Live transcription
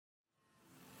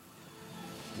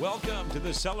Welcome to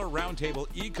the Seller Roundtable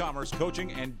e-commerce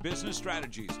coaching and business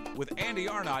strategies with Andy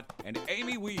Arnott and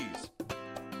Amy Wees.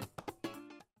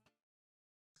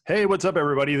 Hey, what's up,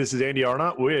 everybody? This is Andy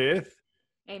Arnott with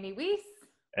Amy Wees.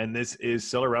 And this is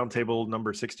Seller Roundtable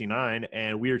number 69.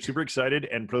 And we are super excited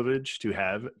and privileged to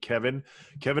have Kevin.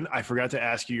 Kevin, I forgot to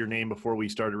ask you your name before we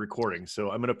started recording, so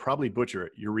I'm going to probably butcher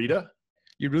it. Urita?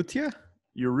 Urrutia.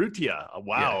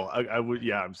 Wow. Yeah. I would.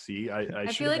 Yeah. See, I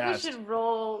feel like we should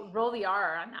roll the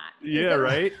R on that. Yeah.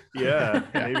 Right. Yeah.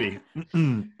 Maybe.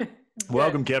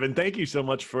 Welcome, Kevin. Thank you so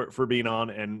much for being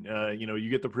on. And you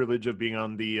get the privilege of being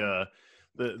on the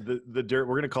dirt.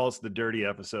 We're gonna call this the dirty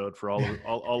episode for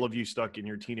all of you stuck in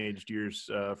your teenage years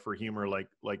for humor, like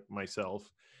myself.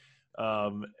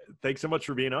 Thanks so much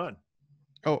for being on.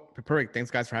 Oh, perfect. Thanks,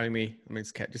 guys, for having me. I mean,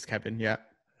 it's just Kevin. Yeah.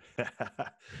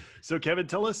 So Kevin,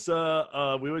 tell us, we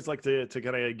always like to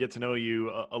kind of get to know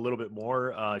you a little bit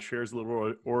more, share as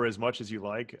little or as much as you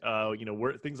like,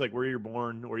 where things like where you're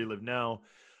born, where you live now,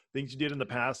 things you did in the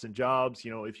past and jobs,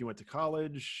 if you went to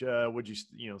college, would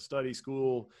you, study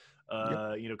school,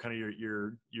 kind of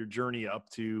your journey up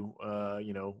to,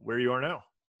 where you are now.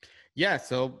 Yeah.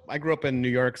 So I grew up in New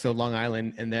York, so Long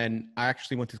Island. And then I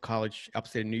actually went to college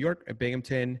upstate New York at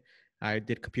Binghamton. I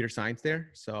did computer science there.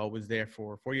 So I was there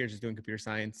for 4 years just doing computer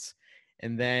science.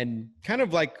 And then kind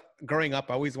of like growing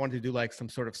up, I always wanted to do like some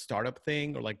sort of startup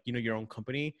thing or like, your own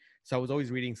company. So I was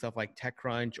always reading stuff like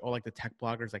TechCrunch or like the tech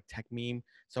bloggers like TechMeme.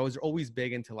 So I was always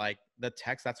big into like the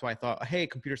techs. That's why I thought, hey,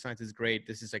 computer science is great.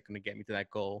 This is like going to get me to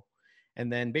that goal.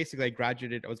 And then basically I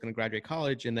was going to graduate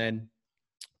college. And then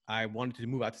I wanted to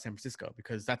move out to San Francisco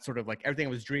because that's sort of like everything I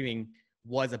was dreaming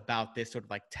was about this sort of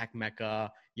like tech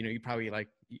mecca. You probably like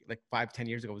 5-10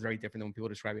 years ago was very different than when people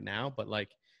describe it now. But like,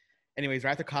 anyways,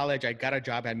 right after college, I got a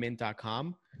job at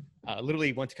Mint.com.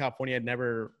 Literally went to California,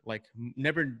 never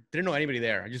didn't know anybody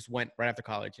there. I just went right after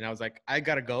college, and I was like, I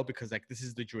gotta go because like this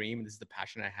is the dream and this is the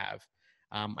passion I have.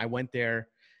 I went there,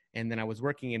 and then I was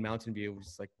working in Mountain View, which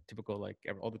is like typical, like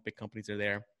all the big companies are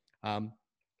there.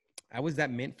 I was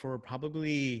at Mint for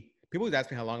probably. People would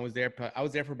ask me how long I was there, but I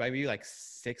was there for maybe like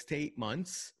 6 to 8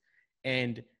 months.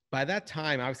 And by that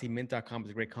time, obviously Mint.com is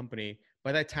a great company.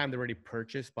 By that time, they're already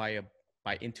purchased by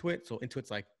Intuit. So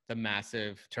Intuit's like the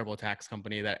massive TurboTax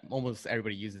company that almost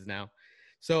everybody uses now.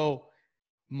 So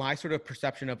my sort of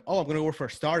perception of, I'm going to work for a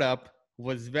startup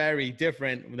was very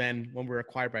different than when we were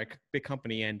acquired by a big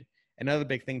company. And another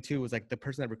big thing too was like the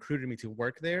person that recruited me to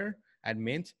work there at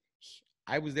Mint,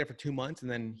 I was there for 2 months and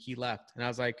then he left. And I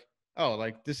was like,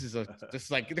 like this is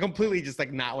like completely just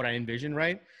like not what I envisioned,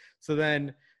 right? So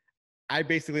then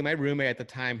my roommate at the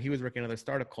time, he was working at another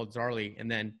startup called Zarly,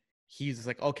 and then he's just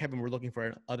like, oh, Kevin, we're looking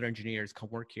for other engineers, come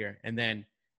work here. And then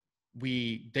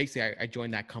I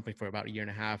joined that company for about 1.5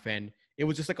 years, and it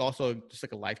was just like also just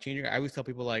like a life changer. I always tell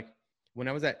people like when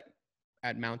I was at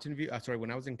Mountain View, when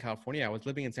I was in California, I was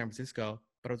living in San Francisco,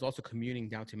 but I was also commuting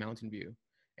down to Mountain View,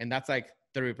 and that's like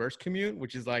the reverse commute,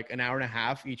 which is like 1.5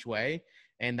 hours each way.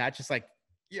 And that just like,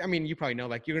 I mean, you probably know,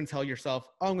 like you're going to tell yourself,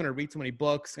 I'm going to read so many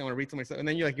books. I'm going to read so many stuff. And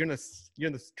then you're like, you're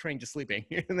in the train just sleeping.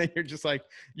 And then you're just like,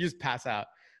 you just pass out.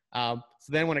 So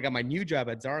then when I got my new job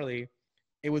at Zarly,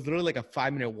 it was literally like a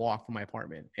 5-minute walk from my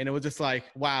apartment. And it was just like,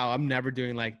 wow, I'm never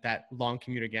doing like that long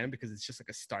commute again because it's just like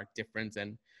a stark difference.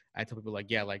 And I tell people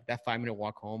like, yeah, like that 5-minute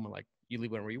walk home, like you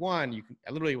leave whenever you want.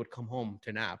 I literally would come home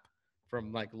to nap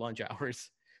from like lunch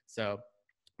hours.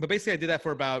 But basically I did that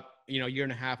for about, 1.5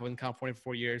 years. I was in California for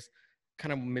 4 years,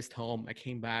 kind of missed home. I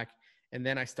came back and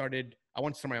then I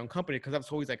wanted to start my own company because that was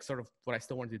always like sort of what I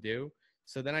still wanted to do.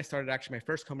 So then I started, actually my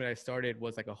first company I started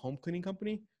was like a home cleaning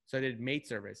company. So I did maid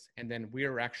service. And then we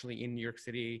were actually in New York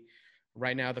City.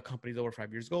 Right now, the company's over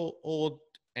 5 years old.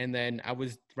 And then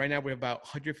right now we have about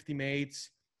 150 maids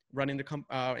running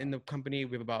in the company.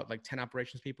 We have about like 10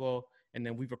 operations people. And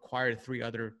then we've acquired 3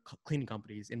 other cleaning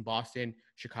companies in Boston,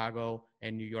 Chicago,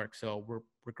 and New York. So we're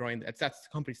growing. That's the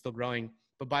company's still growing.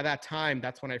 But by that time,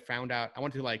 that's when I found out I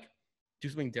wanted to like do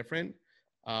something different.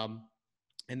 And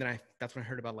then that's when I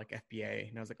heard about like FBA,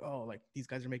 and I was like, oh, like these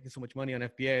guys are making so much money on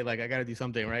FBA. Like I got to do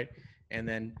something, right? And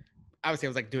then obviously I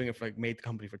was like doing it for like made the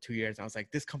company for 2 years. And I was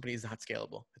like, this company is not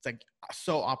scalable. It's like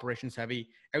so operations heavy.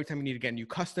 Every time you need to get a new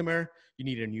customer, you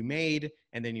need a new maid,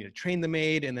 and then you need to train the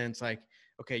maid. And then it's like,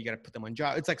 okay, you got to put them on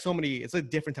job. It's like it's a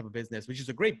different type of business, which is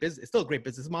a great business. It's still a great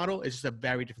business model. It's just a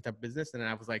very different type of business. And then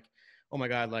I was like, oh my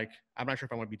God, like, I'm not sure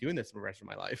if I want to be doing this for the rest of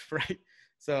my life. Right.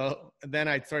 So then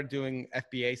I started doing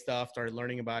FBA stuff, started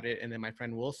learning about it. And then my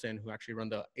friend Wilson, who actually runs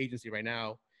the agency right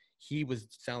now, he was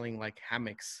selling like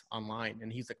hammocks online,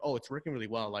 and he's like, oh, it's working really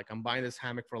well. Like I'm buying this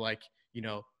hammock for like,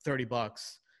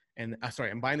 $30. And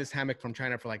I'm buying this hammock from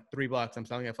China for like $3. I'm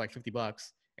selling it for like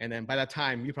 $50. And then by that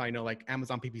time, you probably know like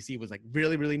Amazon PPC was like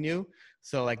really, really new.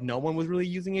 So like no one was really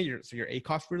using it. So your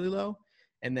ACoS really low.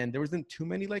 And then there wasn't too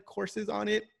many like courses on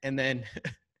it. And then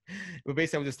but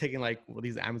basically I was just taking like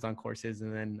these Amazon courses.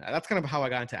 And then that's kind of how I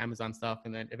got into Amazon stuff.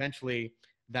 And then eventually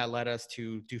that led us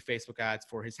to do Facebook ads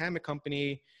for his hammock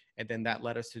company. And then that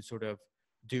led us to sort of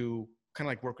do kind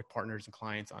of like work with partners and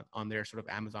clients on their sort of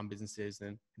Amazon businesses.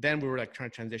 And then we were like trying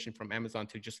to transition from Amazon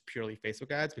to just purely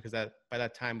Facebook ads, because that by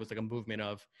that time was like a movement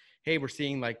of, hey, we're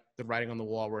seeing like the writing on the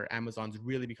wall where Amazon's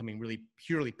really becoming really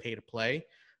purely pay to play.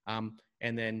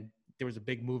 And then there was a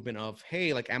big movement of,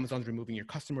 hey, like Amazon's removing your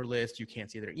customer list. You can't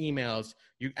see their emails.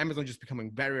 Amazon just becoming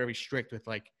very, very strict with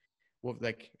like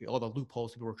all the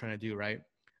loopholes people were trying to do. Right.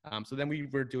 So then we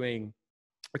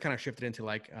kind of shifted into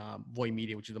like Voy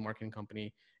Media, which is a marketing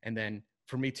company. And then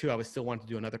for me too, I was still wanting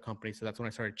to do another company. So that's when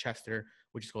I started Chester,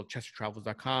 which is called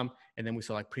chestertravels.com. And then we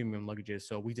sell like premium luggages.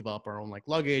 So we develop our own like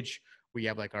luggage. We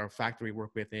have like our factory work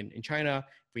with in China.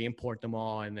 We import them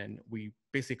all. And then we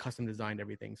basically custom designed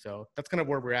everything. So that's kind of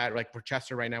where we're at. Like for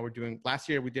Chester right now, last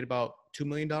year we did about $2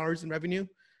 million in revenue.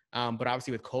 But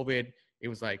obviously with COVID, it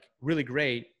was like really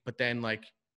great. But then like,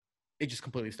 it just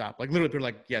completely stopped. Like literally people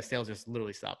were like, yeah, sales just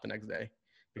literally stopped the next day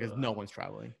because no one's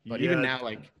traveling. But even now,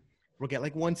 like, we'll get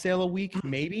like one sale a week,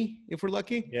 maybe, if we're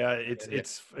lucky. Yeah,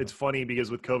 it's funny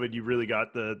because with COVID, you really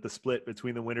got the split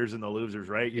between the winners and the losers,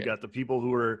 right? You got the people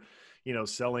who are,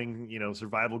 selling,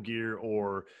 survival gear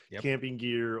or camping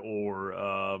gear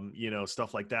or,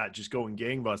 stuff like that, just going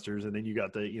gangbusters. And then you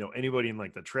got the, anybody in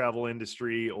like the travel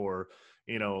industry or,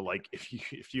 like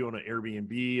if you own an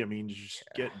Airbnb, I mean, you just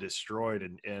get destroyed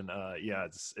and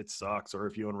it sucks. Or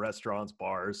if you own restaurants,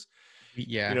 bars,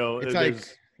 it's like,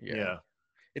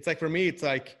 it's like, for me, it's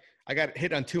like, I got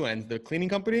hit on two ends, the cleaning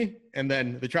company and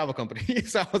then the travel company.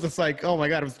 So I was just like, oh my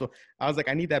God, I was like,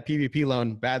 I need that PPP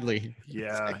loan badly.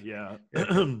 Yeah.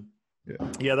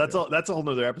 That's a whole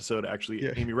nother episode, actually.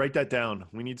 Amy, write that down.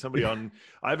 We need somebody on.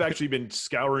 I've actually been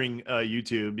scouring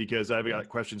YouTube because I've got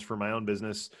questions for my own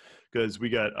business because we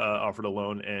got offered a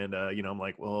loan and, I'm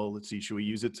like, well, let's see, should we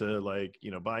use it to like,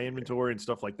 buy inventory and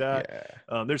stuff like that?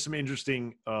 There's some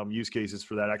interesting use cases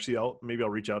for that. Actually, I'll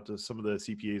reach out to some of the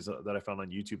CPAs that I found on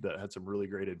YouTube that had some really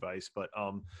great advice, but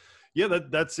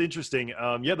that's interesting.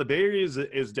 The Bay Area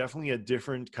is definitely a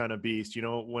different kind of beast.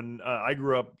 When I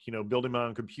grew up, building my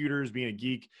own computers, being a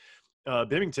geek,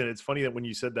 Bimington, it's funny that when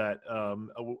you said that,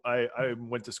 I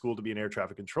went to school to be an air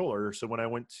traffic controller. So when I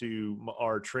went to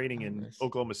our training in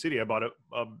Oklahoma City, I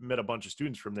met a bunch of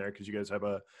students from there because you guys have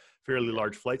a fairly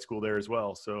large flight school there as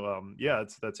well. So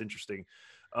that's interesting.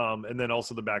 And then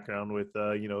also the background with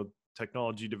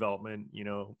technology development,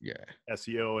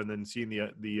 SEO, and then seeing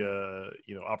the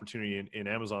opportunity in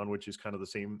Amazon, which is kind of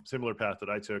the similar path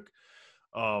that I took.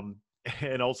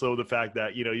 And also the fact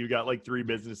that, you got like 3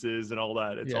 businesses and all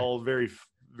that. It's all very,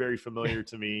 very familiar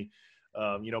to me.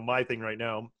 My thing right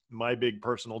now, my big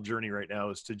personal journey right now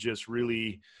is to just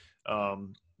really,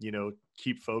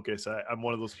 keep focus. I'm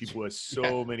one of those people who has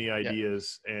so many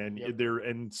ideas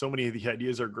and so many of the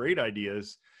ideas are great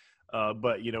ideas.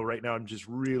 But right now I'm just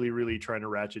really, really trying to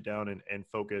ratchet down and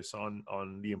focus on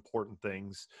the important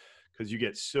things. Because you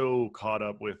get so caught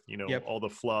up with, all the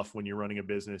fluff when you're running a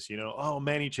business, oh,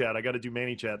 ManyChat, I got to do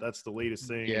ManyChat. That's the latest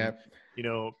thing. Yeah.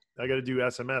 I got to do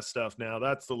SMS stuff now.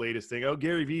 That's the latest thing. Oh,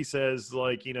 Gary Vee says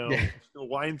like,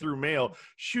 wind through mail.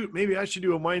 Shoot, maybe I should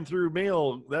do a wind through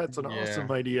mail. That's an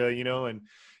awesome idea, and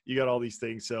you got all these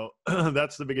things. So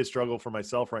that's the biggest struggle for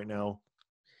myself right now.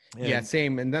 And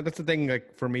same. And that's the thing,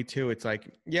 like for me too, it's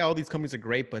like, all these companies are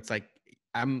great, but it's like,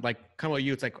 I'm like kind of like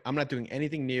you. It's like I'm not doing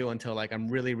anything new until like I'm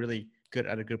really, really good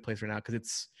at a good place right now. Because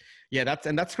it's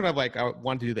that's kind of like I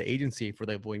wanted to do the agency for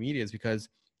the Voy Media is because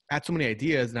I had so many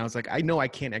ideas and I was like, I know I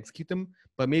can't execute them,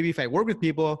 but maybe if I work with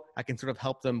people, I can sort of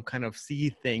help them kind of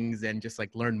see things and just like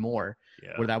learn more.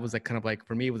 Where that was like kind of like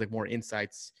for me, it was like more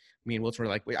insights. Me and Wilson were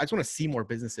like, wait, I just want to see more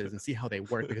businesses and see how they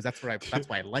work because that's why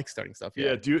I like starting stuff.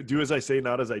 Do as I say,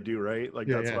 not as I do, right? Like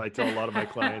that's what I tell a lot of my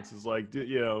clients is like,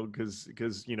 because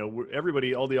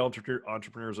everybody, all the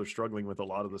entrepreneurs are struggling with a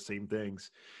lot of the same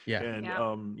things.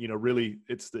 Really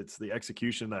it's the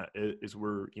execution that is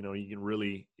where you can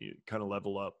really kind of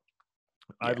level up.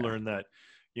 I've learned that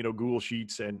Google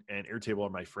Sheets and Airtable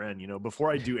are my friend. Before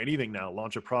I do anything now,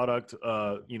 launch a product,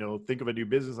 think of a new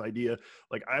business idea,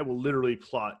 like I will literally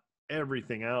plot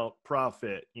everything out,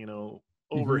 profit,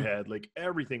 overhead, like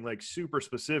everything, like super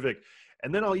specific.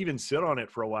 And then I'll even sit on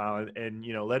it for a while and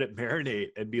let it marinate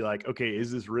and be like, okay,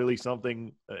 is this really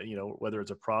something, whether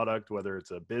it's a product, whether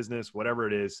it's a business, whatever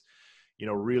it is,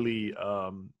 really,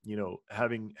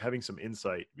 having some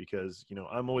insight, because,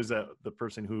 I'm always the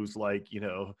person who's like,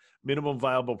 minimum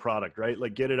viable product, right?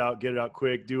 Like get it out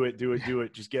quick, do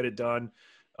it, just get it done.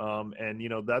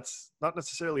 And, that's not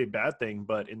necessarily a bad thing,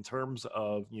 but in terms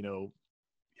of,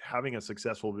 having a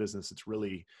successful business, it's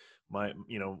really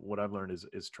what I've learned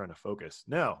is trying to focus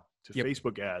now to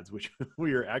Facebook ads, which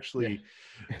we are actually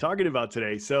talking about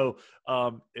today. So,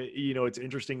 it's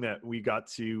interesting that we got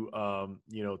to,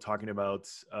 talking about,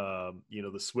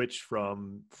 the switch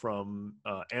from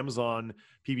Amazon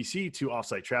PPC to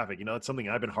offsite traffic. That's something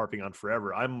I've been harping on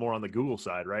forever. I'm more on the Google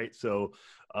side, right? So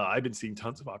I've been seeing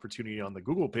tons of opportunity on the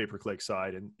Google pay-per-click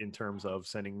side in terms of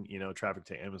sending, traffic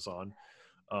to Amazon.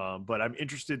 But I'm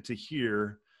interested to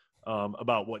hear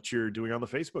about what you're doing on the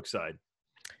Facebook side.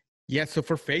 Yeah. So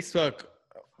for Facebook,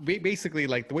 we basically,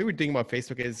 like, the way we're doing about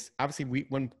Facebook is, obviously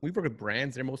when we work with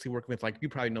brands, they're mostly working with, like, you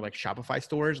probably know, like Shopify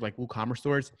stores, like WooCommerce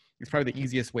stores. It's probably the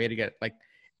easiest way to get like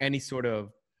any sort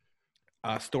of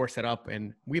store set up.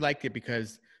 And we liked it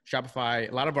because Shopify,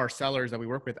 a lot of our sellers that we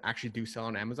work with actually do sell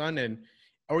on Amazon,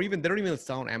 or even they don't even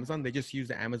sell on Amazon. They just use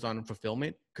the Amazon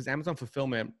fulfillment, because Amazon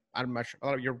fulfillment, I'm not sure, a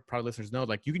lot of your probably listeners know,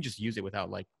 like, you can just use it without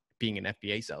like being an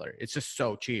FBA seller. It's just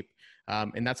so cheap.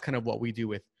 And that's kind of what we do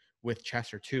with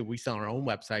Chester too. We sell on our own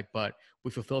website, but we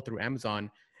fulfill through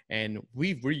Amazon. And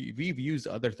we've used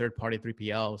other third-party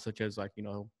 3PLs, such as like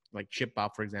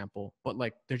ShipBot, for example, but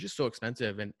like they're just so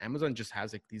expensive, and Amazon just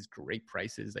has like these great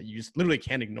prices that you just literally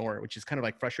can't ignore, which is kind of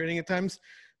like frustrating at times,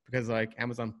 because like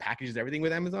Amazon packages everything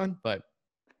with Amazon. But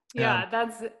but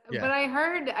I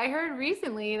heard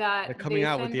recently that they're coming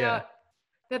out with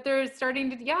that they're starting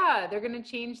to, they're going to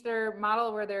change their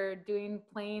model where they're doing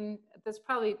plain. They're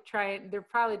probably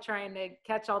trying to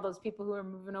catch all those people who are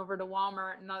moving over to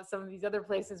Walmart and not some of these other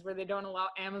places where they don't allow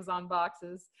Amazon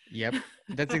boxes. Yep.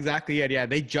 That's exactly it. Yeah.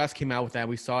 They just came out with that.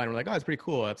 We saw it and we're like, oh, it's pretty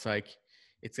cool. It's like,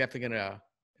 it's definitely going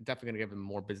to give them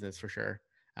more business for sure.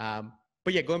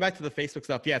 But yeah, going back to the Facebook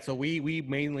stuff. Yeah. So we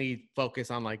mainly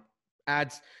focus on like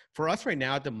ads. For us right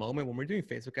now at the moment, when we're doing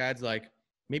Facebook ads, like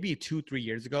maybe 2-3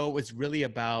 years ago, it was really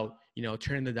about,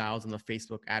 turning the dials on the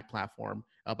Facebook ad platform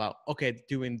about, okay,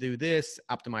 do this,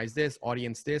 optimize this,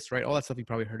 audience this, right? All that stuff you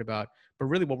probably heard about. But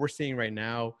really what we're seeing right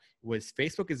now was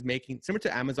Facebook is making, similar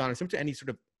to Amazon or similar to any sort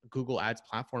of Google ads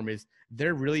platform, is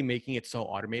they're really making it so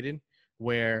automated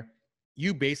where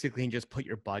you basically can just put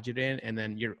your budget in, and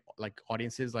then your like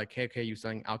audiences like, hey, okay, you're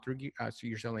selling outdoor, so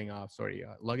you're selling,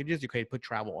 luggages, you can put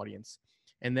travel audience.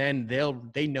 And then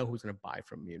they know who's going to buy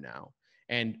from you now.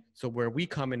 And so where we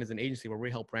come in as an agency, where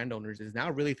we help brand owners, is now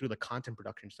really through the content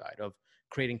production side of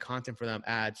creating content for them,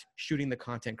 ads, shooting the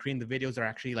content, creating the videos that are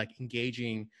actually like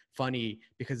engaging, funny,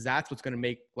 because that's what's going to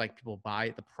make like people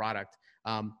buy the product.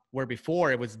 Where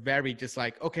before it was very just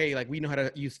like, okay, like we know how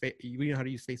to use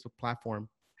Facebook platform.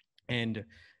 And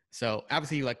so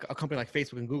obviously like a company like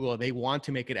Facebook and Google, they want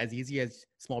to make it as easy as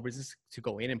small business to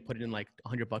go in and put it in like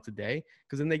 $100 a day,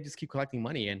 because then they just keep collecting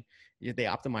money and they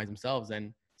optimize themselves.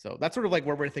 And so that's sort of like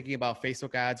where we're thinking about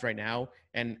Facebook ads right now.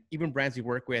 And even brands we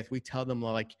work with, we tell them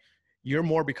like, you're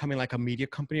more becoming like a media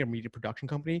company or media production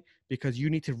company, because you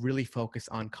need to really focus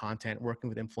on content, working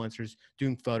with influencers,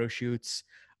 doing photo shoots,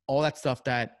 all that stuff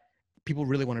that people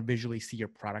really want to visually see your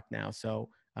product now. So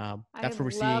that's what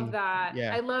we're seeing. I love that.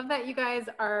 Yeah. I love that you guys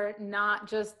are not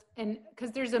just, and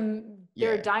because there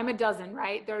are a dime a dozen,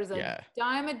 right? There's a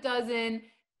dime a dozen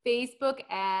Facebook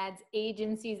ads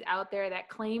agencies out there that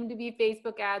claim to be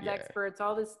Facebook ads experts,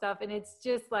 all this stuff. And it's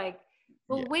just like,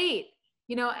 well, wait,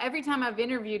 every time I've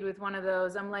interviewed with one of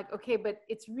those, I'm like, okay, but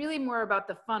it's really more about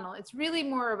the funnel. It's really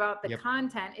more about the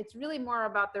content. It's really more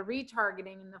about the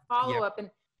retargeting and the follow-up and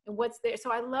what's there.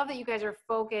 So I love that you guys are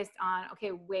focused on,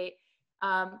 okay, wait,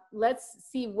 let's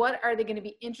see, what are they going to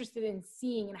be interested in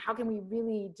seeing, and how can we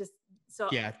really just,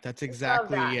 that's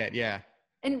exactly it. Yeah.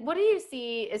 And what do you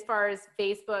see as far as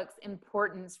Facebook's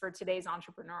importance for today's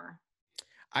entrepreneur?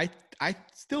 I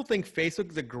still think Facebook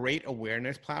is a great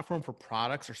awareness platform for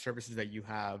products or services that you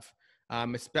have,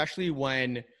 especially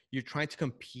when you're trying to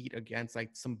compete against like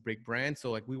some big brands. So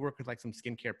like we work with like some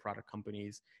skincare product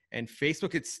companies, and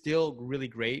Facebook, it's still really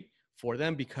great for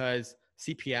them because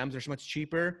CPMs are so much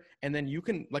cheaper. And then you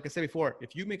can, like I said before,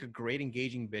 if you make a great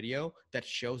engaging video that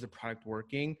shows the product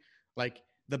working, like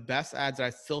the best ads that I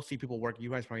still see people work,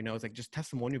 you guys probably know, is like just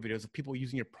testimonial videos of people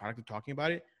using your product and talking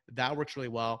about it. That works really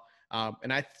well.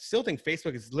 And I still think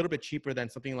Facebook is a little bit cheaper than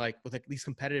something like with like these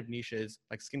competitive niches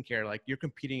like skincare. Like you're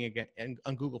competing again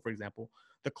on Google, for example,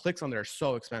 the clicks on there are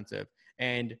so expensive.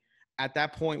 And at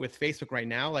that point with Facebook right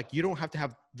now, like you don't have to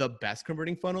have the best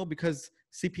converting funnel because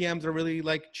CPMs are really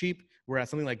like cheap. Whereas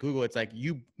something like Google, it's like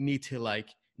you need to like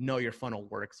know your funnel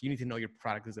works. You need to know your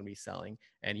product is going to be selling,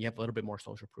 and you have a little bit more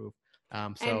social proof.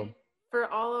 And for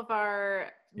all of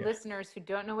our listeners who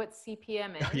don't know what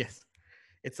CPM is. Yes.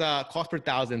 It's cost per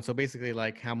thousand. So basically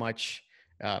like how much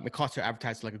it costs to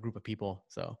advertise to like a group of people.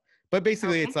 So, but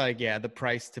basically it's like, the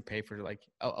price to pay for like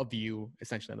a view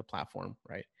essentially on the platform,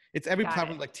 right? It's every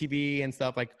platform like TV and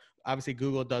stuff. Like obviously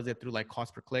Google does it through like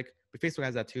cost per click, but Facebook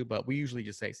has that too. But we usually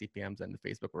just say CPMs in the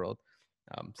Facebook world.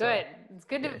 Good. It's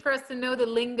good for us to know the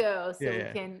lingo so we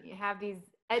can have these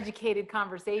educated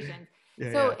conversations.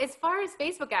 As far as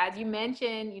Facebook ads, you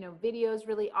mentioned, video is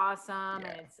really awesome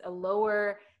and it's a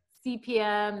lower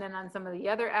CPM than on some of the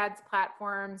other ads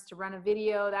platforms to run a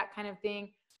video, that kind of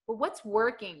thing. But what's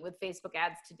working with Facebook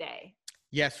ads today?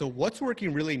 Yeah. So what's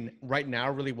working really right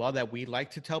now really well that we like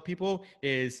to tell people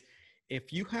is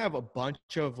if you have a bunch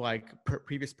of like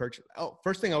previous purchase,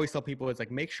 first thing I always tell people is like,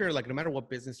 make sure like no matter what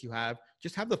business you have,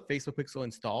 just have the Facebook Pixel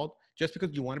installed just because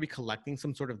you want to be collecting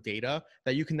some sort of data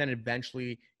that you can then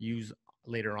eventually use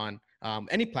later on.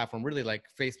 Any platform really like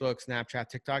Facebook, Snapchat,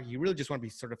 TikTok, you really just want to be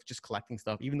sort of just collecting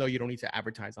stuff, even though you don't need to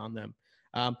advertise on them.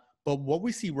 But what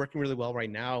we see working really well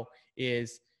right now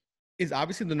is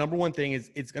obviously the number one thing is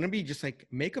it's going to be just like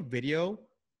make a video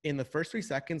in the first 3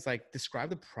 seconds, like describe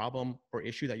the problem or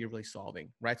issue that you're really solving,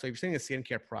 right? So if you're selling a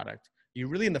skincare product, you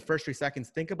really in the first 3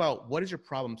 seconds, think about what is your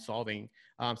problem solving?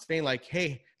 Saying like,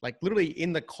 hey, like literally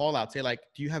in the call out, say like,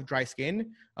 do you have dry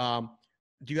skin?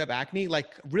 Do you have acne?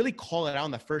 Like really call it out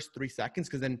in the first 3 seconds.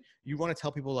 Cause then you want to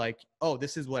tell people like, oh,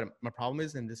 this is what my problem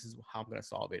is. And this is how I'm going to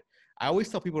solve it. I always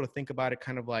tell people to think about it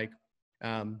kind of like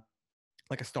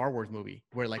a Star Wars movie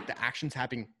where like the action's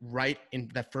happening right in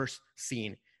that first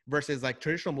scene versus like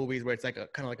traditional movies where it's like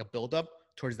kind of like a buildup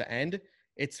towards the end.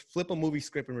 It's flip a movie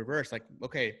script in reverse. Like,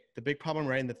 okay, the big problem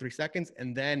right in the 3 seconds.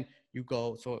 And then you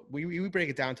go, so we break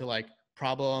it down to like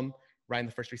problem right in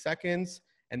the first 3 seconds.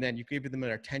 And then you give them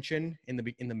their attention in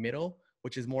the middle,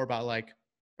 which is more about like,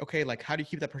 okay, like how do you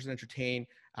keep that person entertained?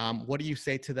 What do you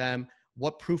say to them?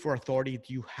 What proof or authority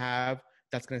do you have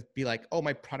that's going to be like, oh,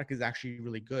 my product is actually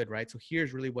really good, right? So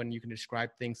here's really when you can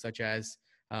describe things such as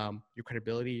your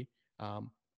credibility,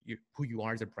 who you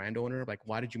are as a brand owner, like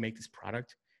why did you make this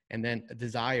product? And then a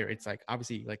desire, it's like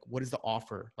obviously like what is the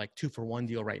offer, like 2-for-1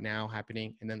 deal right now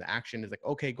happening, and then the action is like,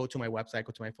 okay, go to my website,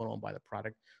 go to my funnel and buy the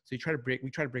product. So we try to break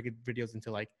it videos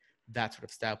into like that sort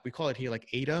of step. We call it here like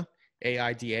AIDA,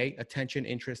 AIDA, attention,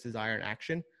 interest, desire, and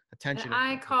action. Attention. And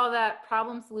I call that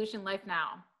problem, solution, life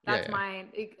now. That's mine.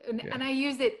 And I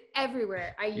use it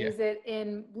everywhere. I use it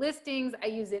in listings. I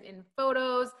use it in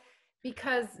photos.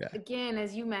 Because again,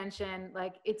 as you mentioned,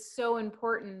 like it's so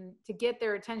important to get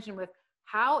their attention with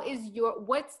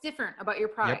what's different about your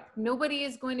product. Nobody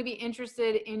is going to be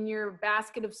interested in your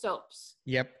basket of soaps.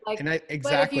 Like, exactly.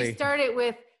 But if you start it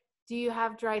with, do you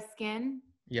have dry skin?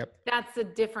 That's a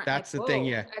different, that's like, the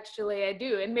thing. Actually I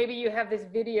do. And maybe you have this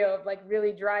video of like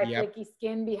really dry, flaky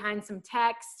skin behind some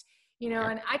text,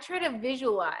 and I try to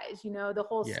visualize, the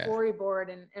whole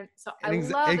storyboard. And so I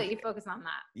love that you focus on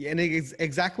that. Yeah, and it's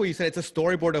exactly what you said. It's a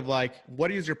storyboard of like,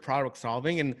 what is your product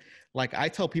solving? And like, I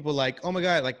tell people like, oh my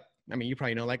God, like, I mean, you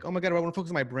probably know, like, oh my God, I want to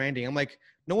focus on my branding. I'm like,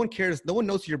 no one cares. No one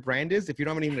knows who your brand is if you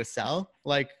don't have anything to sell.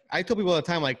 Like, I tell people all the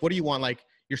time, like, what do you want? Like,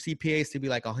 your CPAs to be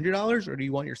like $100, or do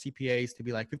you want your CPAs to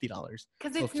be like $50?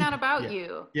 Because it's not about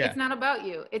you. It's not about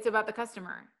you. It's about the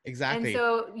customer. Exactly. And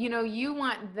so, you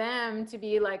want them to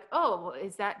be like, oh,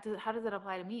 how does that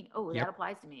apply to me? Oh, that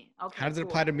applies to me. Okay. How does it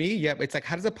apply to me? Yep. It's like,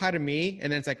 how does it apply to me? And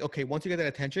then it's like, okay, once you get that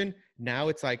attention, now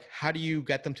it's like, how do you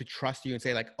get them to trust you and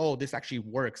say like, oh, this actually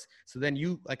works. So then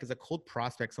you, like as a cold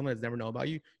prospect, someone that's never known about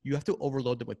you, you have to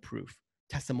overload them with proof.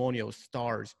 Testimonials,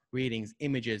 stars, ratings,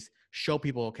 images, show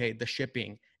people, okay, the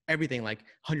shipping, everything, like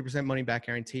 100% money back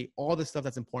guarantee, all this stuff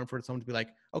that's important for someone to be like,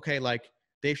 okay, like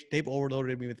they've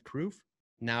overloaded me with proof.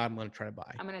 Now I'm going to try to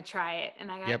buy. I'm going to try it. And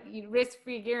I got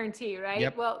risk-free guarantee,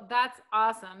 right? Well, that's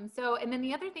awesome. So, and then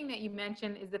the other thing that you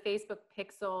mentioned is the Facebook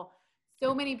Pixel.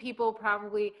 So many people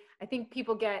probably, I think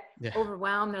people get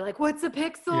overwhelmed. They're like, what's a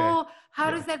pixel? How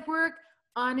does that work?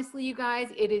 Honestly, you guys,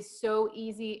 it is so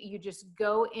easy. You just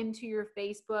go into your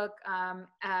Facebook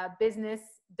business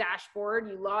dashboard,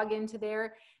 you log into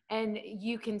there, and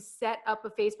you can set up a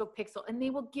Facebook Pixel, and they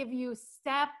will give you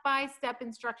step-by-step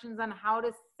instructions on how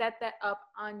to set that up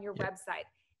on your website.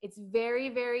 It's very,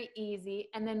 very easy.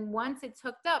 And then once it's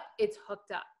hooked up, it's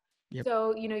hooked up.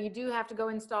 So, you do have to go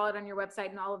install it on your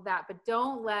website and all of that, but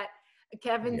don't let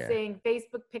Kevin saying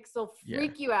Facebook Pixel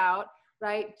freak you out.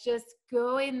 Right? Just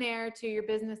go in there to your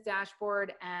business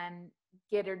dashboard and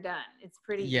get her done. It's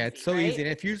pretty easy. It's so easy.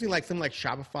 And if you're using like something like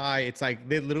Shopify, it's like,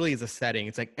 there literally is a setting.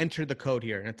 It's like, enter the code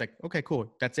here. And it's like, okay,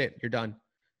 cool. That's it. You're done.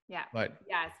 Yeah. But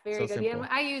yes, very good. Yeah,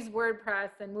 I use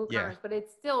WordPress and WooCommerce, but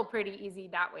it's still pretty easy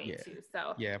that way too.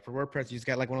 So yeah, for WordPress, you just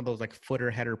got like one of those like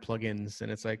footer header plugins, and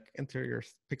it's like enter your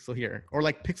pixel here, or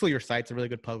like Pixel Your Site's a really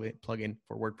good plugin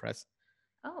for WordPress.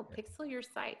 Oh, Pixel Your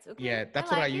Sites. Okay. Yeah,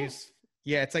 that's what I use.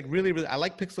 Yeah, it's like really, really. I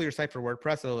like Pixel Your Site for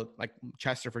WordPress. So like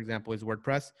Chester, for example, is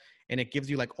WordPress, and it gives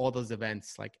you like all those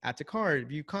events, like add to cart,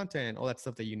 view content, all that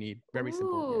stuff that you need. Very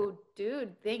simple. Ooh,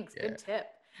 dude, thanks. Good tip.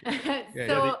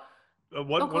 So.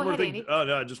 One more thing.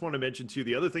 No, I just want to mention too.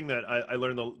 The other thing that I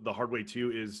learned the hard way too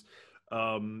is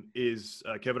Kevin.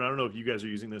 I don't know if you guys are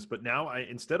using this, but now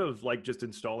instead of like just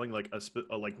installing like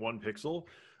like one pixel,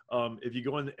 if you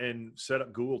go in and set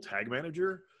up Google Tag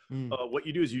Manager, what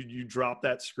you do is you drop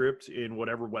that script in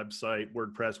whatever website,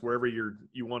 WordPress, wherever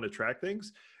you want to track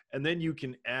things. And then you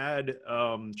can add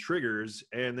triggers,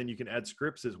 and then you can add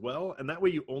scripts as well. And that way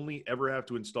you only ever have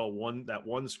to install that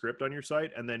one script on your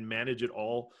site, and then manage it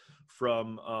all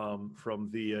from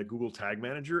the Google Tag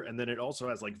Manager. And then it also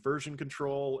has like version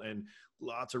control and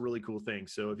lots of really cool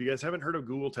things. So if you guys haven't heard of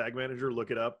Google Tag Manager,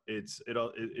 look it up.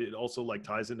 It also like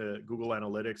ties into Google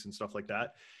Analytics and stuff like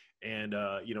that. And,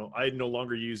 I no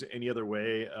longer use any other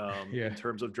way in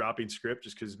terms of dropping script,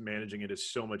 just because managing it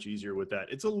is so much easier with that.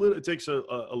 It takes a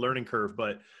learning curve,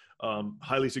 but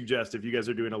highly suggest if you guys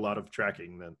are doing a lot of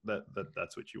tracking, then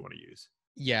that's what you want to use.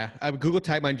 Yeah. Google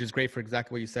Tag Manager is great for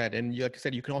exactly what you said. And like I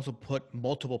said, you can also put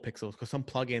multiple pixels, because some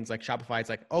plugins like Shopify, it's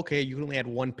like, okay, you can only add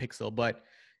one pixel, but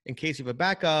in case you have a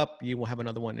backup, you will have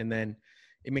another one. And then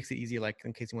it makes it easy, like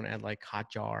in case you want to add like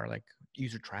Hotjar, like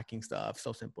user tracking stuff.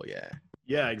 So simple. Yeah.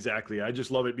 Yeah, exactly. I just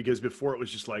love it, because before it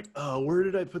was just like, oh, where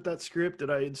did I put that script? Did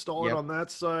I install it on that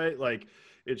site? Like,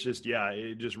 it's just,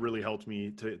 it just really helped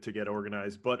me to get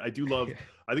organized. But I do love,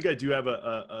 I think I do have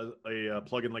a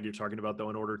plugin like you're talking about though,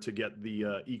 in order to get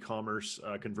the e-commerce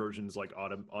conversions like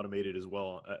automated as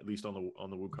well, at least on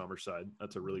the WooCommerce side.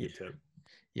 That's a really good tip.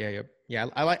 Yeah.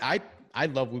 I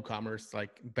love WooCommerce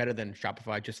like better than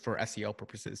Shopify, just for SEO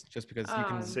purposes, just because you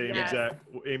can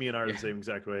Amy and I are the same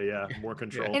exact way. Yeah. More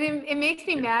control. And it makes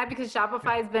me mad, because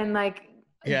Shopify has been like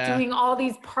doing all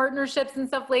these partnerships and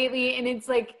stuff lately. And it's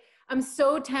like, I'm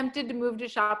so tempted to move to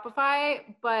Shopify,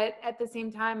 but at the same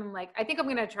time, I'm like, I think I'm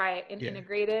going to try an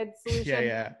integrated solution.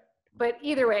 Yeah. But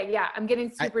either way, I'm getting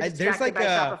super distracted by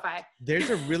Shopify. There's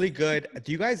a really good,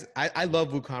 do you guys, I love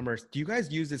WooCommerce. Do you guys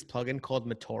use this plugin called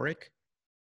Metorik?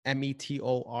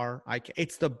 Metorik.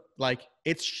 It's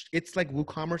it's like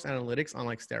WooCommerce analytics on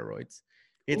like steroids.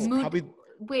 It's probably.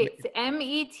 Wait, it's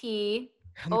Metorik.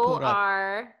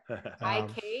 Metorik.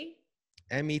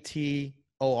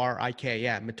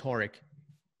 Yeah, Metorik.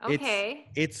 Okay.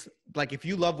 It's like, if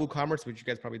you love WooCommerce, which you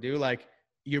guys probably do, like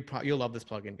you'll love this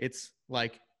plugin. It's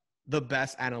like the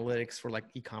best analytics for like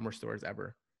e-commerce stores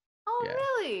ever. Oh,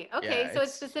 really? Okay. So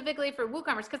it's specifically for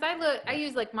WooCommerce, because I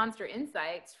use like Monster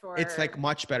Insights for. It's like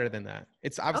much better than that.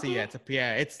 It's obviously,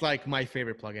 it's like my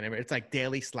favorite plugin ever. It's like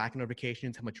daily Slack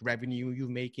notifications, how much revenue you're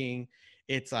making.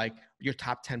 It's like your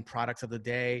top 10 products of the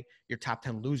day, your top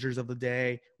 10 losers of the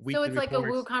day. So it's like a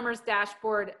WooCommerce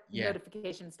dashboard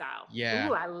notification style. Yeah.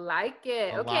 Ooh, I like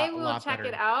it. We'll check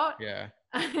it out. Yeah.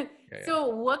 So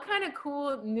what kind of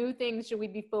cool new things should we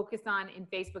be focused on in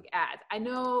Facebook ads? I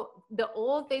know the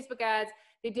old Facebook ads,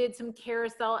 they did some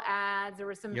carousel ads. There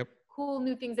were some cool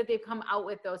new things that they've come out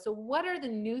with though. So what are the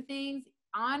new things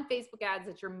on Facebook ads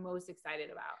that you're most excited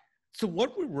about? So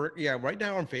what we work, right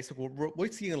now on Facebook,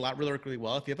 we're seeing a lot really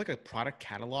well. If you have like a product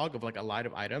catalog of like a lot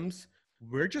of items,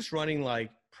 we're just running like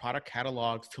product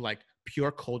catalogs to like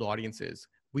pure cold audiences.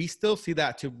 We still see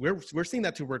that too. We're seeing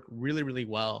that to work really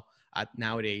well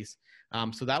nowadays.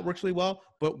 So that works really well.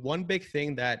 But one big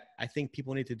thing that I think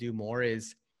people need to do more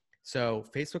is, so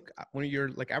Facebook, when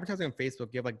you're like advertising on Facebook,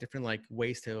 you have like different like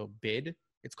ways to bid,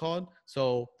 it's called.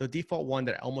 So the default one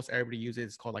that almost everybody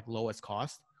uses is called like lowest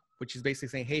cost, which is basically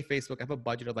saying, hey, Facebook, I have a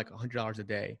budget of like $100 a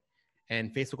day.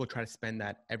 And Facebook will try to spend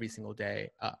that every single day.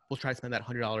 We'll try to spend that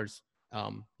 $100,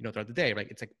 throughout the day, right?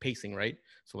 It's like pacing, right?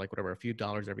 So like whatever, a few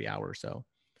dollars every hour or so.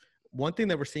 One thing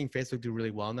that we're seeing Facebook do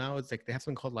really well now is like they have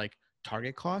something called like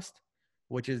target cost,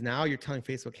 which is now you're telling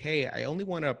Facebook, hey, I only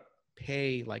want to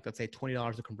pay like, let's say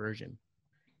 $20 a conversion.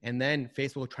 And then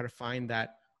Facebook will try to find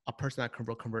that a person that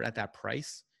will convert at that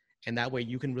price. And that way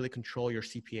you can really control your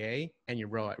CPA and your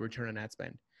ROAS, return on ad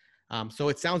spend. So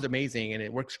it sounds amazing and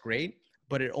it works great,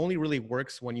 but it only really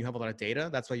works when you have a lot of data.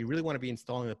 That's why you really want to be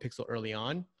installing the pixel early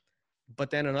on. But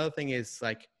then another thing is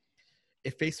like,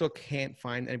 if Facebook can't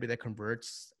find anybody that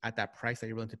converts at that price that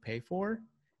you're willing to pay for,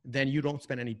 then you don't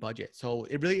spend any budget. So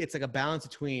it's like a balance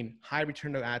between high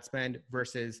return on ad spend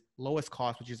versus lowest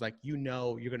cost, which is like, you're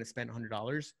going to spend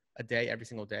 $100 a day, every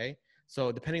single day. So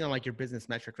depending on like your business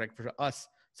metric, like for us,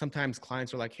 sometimes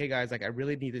clients are like, hey guys, like I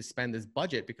really need to spend this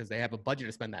budget because they have a budget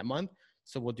to spend that month.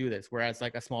 So we'll do this. Whereas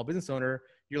like a small business owner,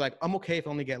 you're like, I'm okay if I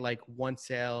only get like one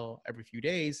sale every few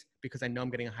days because I know I'm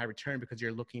getting a high return because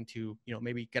you're looking to,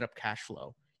 maybe get up cash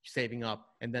flow, saving up.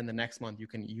 And then the next month you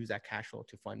can use that cash flow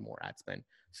to fund more ad spend.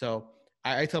 So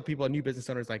I tell people, new business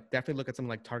owners, like definitely look at something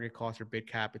like target cost or bid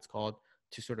cap, it's called,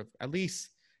 to sort of at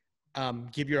least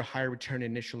give you a higher return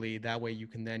initially. That way you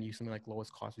can then use something like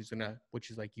lowest cost,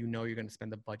 which is like, you're going to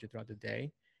spend the budget throughout the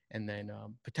day. And then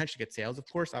potentially get sales, of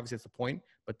course, obviously that's the point,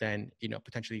 but then,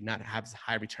 potentially not have as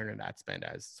high return on ad spend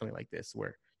as something like this,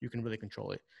 where you can really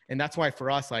control it. And that's why for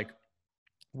us, like,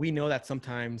 we know that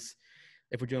sometimes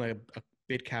if we're doing like a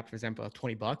bid cap, for example, of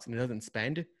 $20 and it doesn't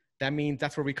spend, that means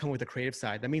that's where we come with the creative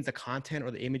side. That means the content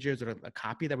or the images or the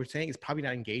copy that we're saying is probably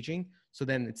not engaging. So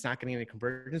then it's not getting any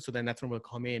conversion. So then that's when we'll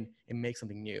come in and make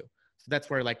something new. So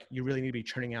that's where like you really need to be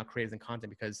churning out creatives and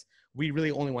content, because we really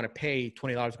only want to pay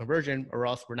 $20 conversion or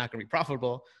else we're not going to be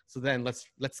profitable. So then let's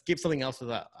give something else to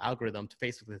the algorithm, to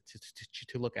Facebook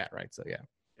to look at, right? So yeah.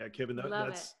 Yeah, Kevin,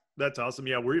 that's awesome.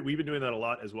 Yeah, we've been doing that a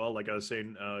lot as well. Like I was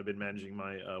saying, I've been managing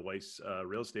my wife's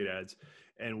real estate ads,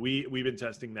 and we've been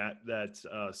testing that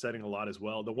setting a lot as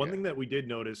well. The one thing that we did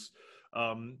notice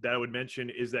that I would mention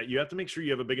is that you have to make sure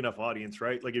you have a big enough audience,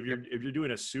 right? Like if you're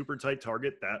doing a super tight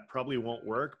target, that probably won't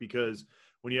work, because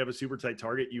when you have a super tight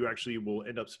target, you actually will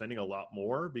end up spending a lot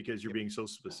more because you're being so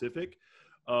specific.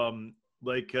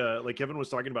 Like Kevin was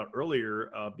talking about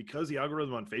earlier, because the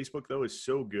algorithm on Facebook though is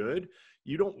so good,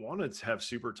 you don't want to have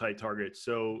super tight targets.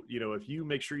 So, if you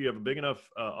make sure you have a big enough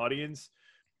audience,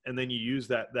 and then you use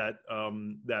that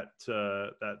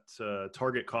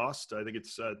target cost. I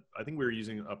think we were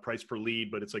using a price per lead,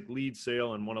 but it's like lead,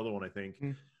 sale, and one other one, I think.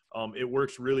 It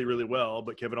works really, really well.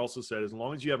 But Kevin also said, as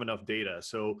long as you have enough data.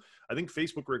 So I think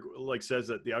Facebook says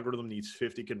that the algorithm needs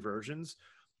 50 conversions.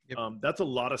 Yep. That's a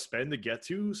lot of spend to get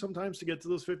to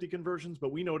those 50 conversions.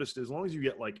 But we noticed as long as you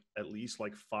get like at least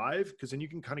like 5, because then you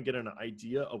can kind of get an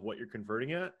idea of what you're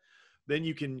converting at. Then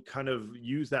you can kind of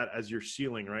use that as your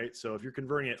ceiling, right? So if you're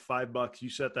converting at $5, you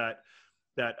set that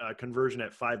conversion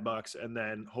at $5, and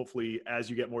then hopefully as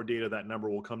you get more data, that number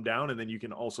will come down, and then you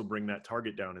can also bring that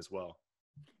target down as well.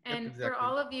 And exactly. For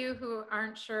all of you who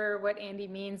aren't sure what Andy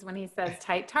means when he says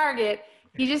tight target,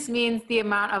 he just means the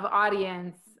amount of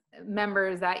audience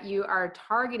members that you are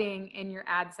targeting in your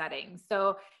ad settings.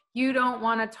 So you don't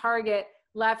want to target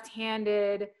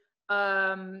left-handed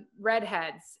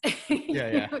redheads.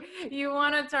 You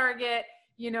want to target,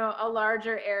 a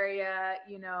larger area,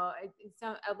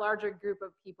 a larger group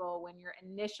of people when you're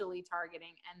initially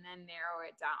targeting, and then narrow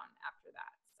it down after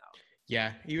that. So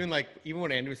yeah, even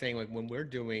what Andrew was saying, like when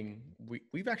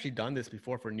we've actually done this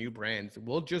before for new brands.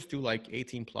 We'll just do like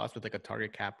 18 plus with like a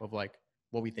target cap of like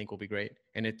what we think will be great,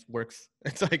 and it works.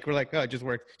 It's like we're like, oh, it just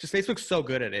works. Just Facebook's so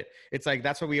good at it. It's like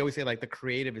that's what we always say, like the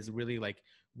creative is really like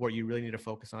what you really need to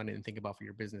focus on and think about for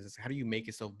your business. Is how do you make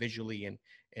it so visually and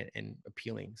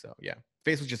appealing? So yeah,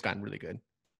 Facebook's just gotten really good.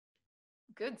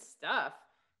 Good stuff.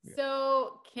 Yeah.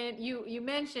 So you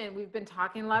mentioned we've been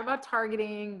talking a lot about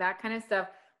targeting, that kind of stuff.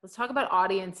 Let's talk about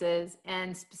audiences,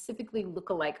 and specifically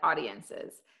lookalike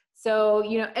audiences. So,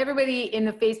 everybody in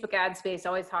the Facebook ad space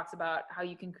always talks about how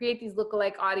you can create these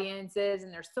lookalike audiences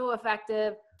and they're so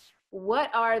effective. What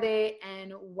are they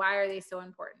and why are they so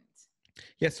important?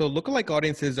 Yeah, so lookalike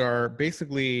audiences are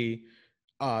basically,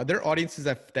 they're audiences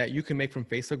that you can make from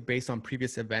Facebook based on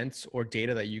previous events or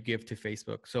data that you give to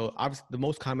Facebook. So obviously the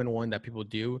most common one that people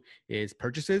do is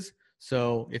purchases.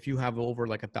 So if you have over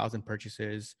like 1,000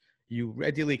 purchases, you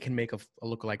ideally can make a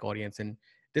lookalike audience. And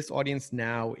this audience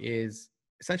now is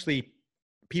essentially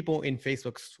people in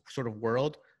Facebook's sort of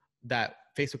world that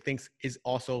Facebook thinks is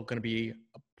also going to be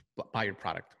buy your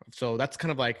product. So that's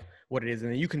kind of like what it is.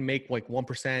 And then you can make like 1%,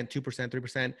 2%,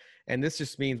 3%. And this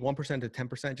just means 1% to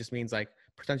 10% just means like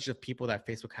percentage of people that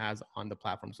Facebook has on the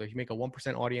platform. So if you make a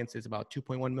 1% audience, it's about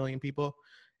 2.1 million people.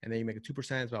 And then you make a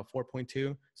 2%, it's about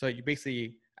 4.2. So you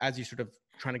basically, as you sort of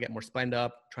trying to get more spend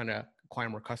up, trying to acquire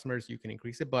more customers, you can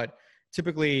increase it. But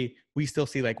typically we still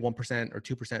see like 1% or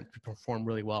 2% perform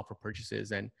really well for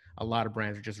purchases. And a lot of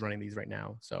brands are just running these right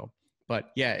now. So,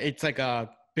 but yeah, it's like a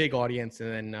big audience.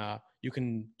 And then you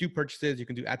can do purchases, you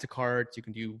can do add to carts, you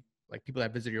can do like people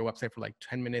that visit your website for like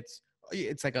 10 minutes.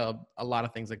 It's like a lot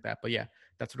of things like that. But yeah,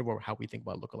 that's sort of how we think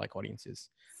about lookalike audiences.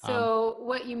 So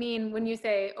what you mean when you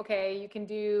say, okay, you can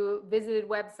do visited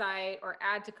website or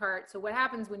add to cart. So what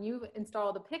happens when you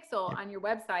install the pixel on your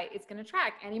website, it's going to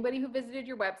track anybody who visited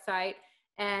your website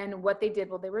and what they did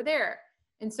while they were there.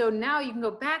 And so now you can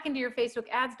go back into your Facebook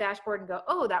ads dashboard and go,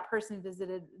 oh, that person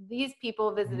visited, these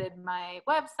people visited my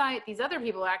website. These other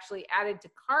people actually added to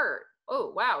cart.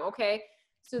 Oh, wow. Okay.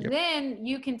 So then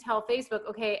you can tell Facebook,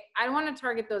 okay, I want to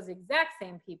target those exact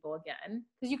same people again.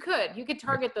 Because you could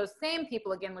target those same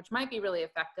people again, which might be really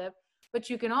effective, but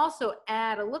you can also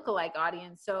add a lookalike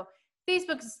audience. So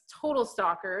Facebook's total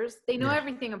stalkers. They know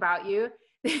everything about you.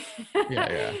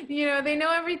 You know, they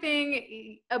know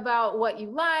everything about what you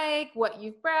like, what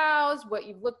you've browsed, what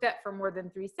you've looked at for more than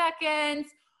 3 seconds,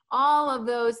 all of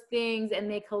those things. And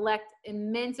they collect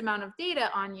immense amount of data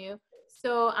on you.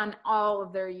 So on all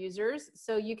of their users.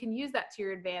 So you can use that to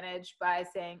your advantage by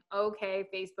saying, okay,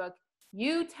 Facebook,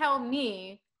 you tell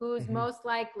me who's most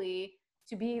likely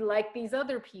to be like these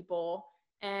other people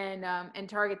and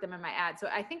target them in my ad. So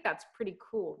I think that's pretty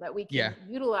cool that we can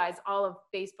utilize all of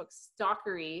Facebook's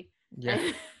stalkery.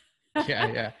 Yeah.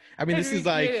 I mean, this is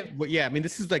like,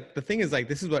 this is like, the thing is like,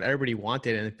 this is what everybody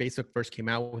wanted. And Facebook first came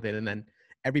out with it and then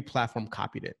every platform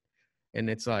copied it. And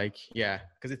it's like,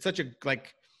 because it's such a,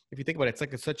 like, if you think about it,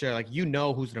 it's such a, like, you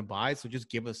know who's going to buy. So just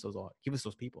give us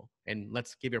those people and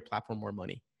let's give your platform more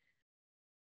money.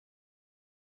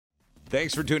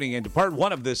 Thanks for tuning in to part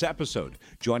 1 of this episode.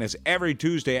 Join us every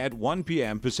Tuesday at 1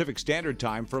 p.m. Pacific Standard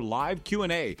Time for live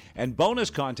Q&A and bonus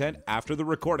content after the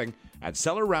recording at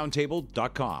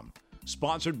sellerroundtable.com.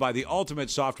 Sponsored by the ultimate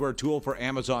software tool for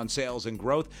Amazon sales and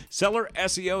growth,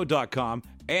 sellerseo.com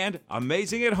and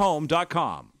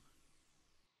amazingathome.com.